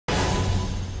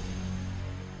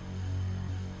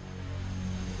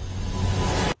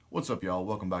What's up, y'all?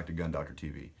 Welcome back to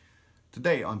GunDoctorT.V.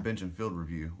 Today on Bench and Field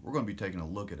Review, we're going to be taking a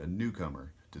look at a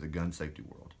newcomer to the gun safety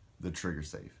world, the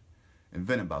Triggersafe,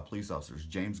 invented by police officers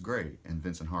James Gray and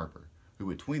Vincent Harper, who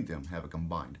between them have a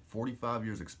combined 45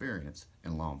 years experience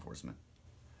in law enforcement.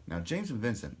 Now, James and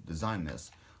Vincent designed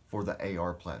this for the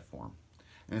AR platform,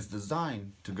 and it's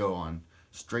designed to go on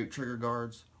straight trigger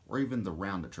guards or even the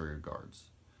rounded trigger guards.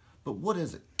 But what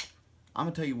is it? I'm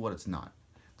going to tell you what it's not.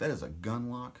 That is a gun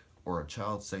lock or a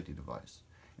child safety device,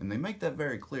 and they make that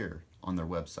very clear on their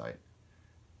website.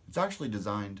 It's actually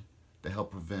designed to help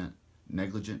prevent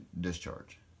negligent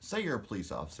discharge. Say you're a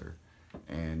police officer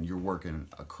and you're working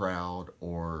a crowd,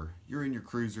 or you're in your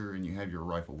cruiser and you have your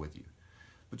rifle with you,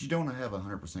 but you don't have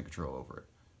 100% control over it.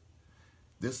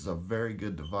 This is a very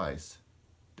good device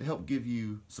to help give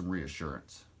you some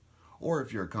reassurance. Or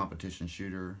if you're a competition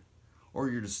shooter, or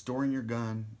you're just storing your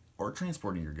gun or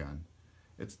transporting your gun,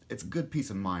 it's a good peace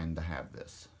of mind to have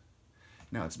this.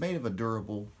 Now, it's made of a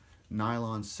durable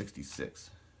nylon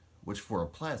 66, which for a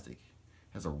plastic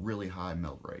has a really high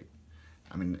melt rate.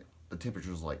 I mean, the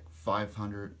temperature is like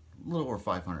 500, a little over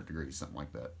 500 degrees, something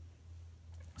like that.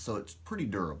 So it's pretty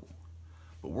durable,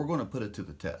 but we're going to put it to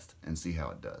the test and see how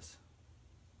it does.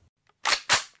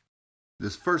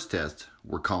 This first test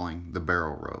we're calling the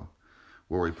barrel row,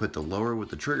 where we put the lower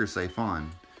with the Triggersafe on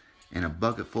in a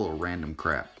bucket full of random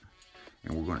crap,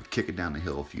 and we're going to kick it down the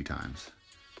hill a few times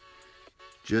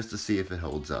just to see if it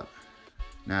holds up.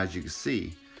 Now, as you can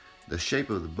see, the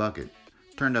shape of the bucket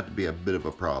turned out to be a bit of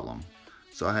a problem,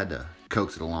 so I had to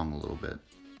coax it along a little bit.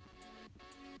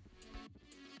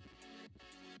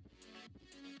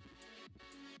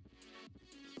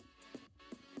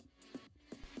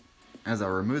 As I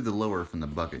removed the lower from the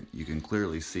bucket, you can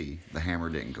clearly see the hammer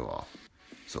didn't go off,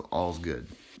 so all's good.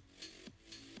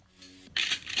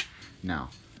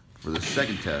 Now, for the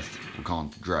second test, we're calling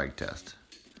it the drag test.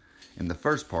 And the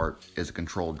first part is a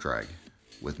controlled drag.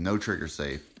 With no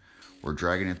Triggersafe, we're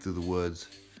dragging it through the woods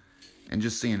and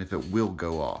just seeing if it will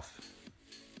go off.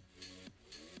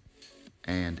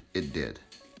 And it did.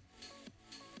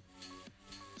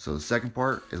 So the second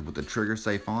part is with the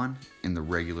Triggersafe on in the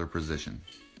regular position.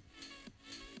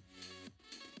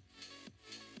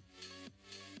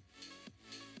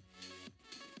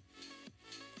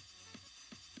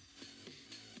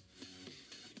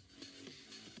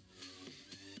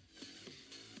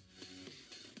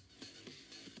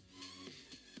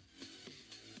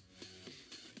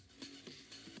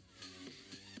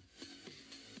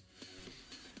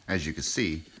 As you can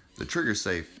see, the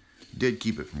Triggersafe did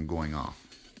keep it from going off,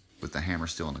 with the hammer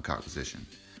still in the cock position.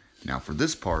 Now for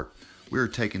this part, we are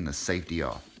taking the safety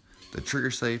off. The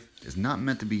Triggersafe is not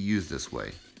meant to be used this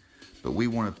way, but we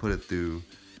want to put it through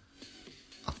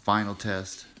a final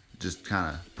test, just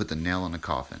kind of put the nail in the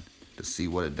coffin to see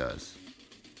what it does.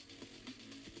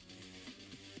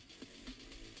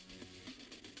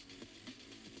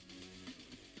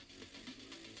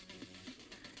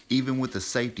 Even with the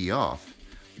safety off,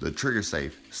 the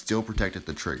Triggersafe still protected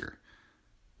the trigger.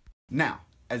 Now,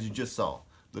 as you just saw,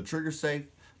 the Triggersafe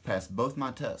passed both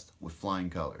my tests with flying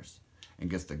colors and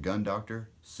gets the Gun Doctor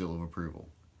seal of approval.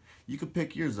 You can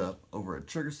pick yours up over at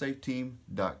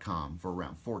Triggersafeteam.com for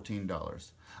around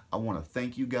 $14. I want to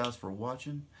thank you guys for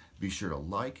watching. Be sure to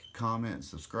like, comment, and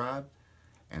subscribe,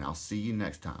 and I'll see you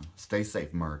next time. Stay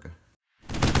safe, America.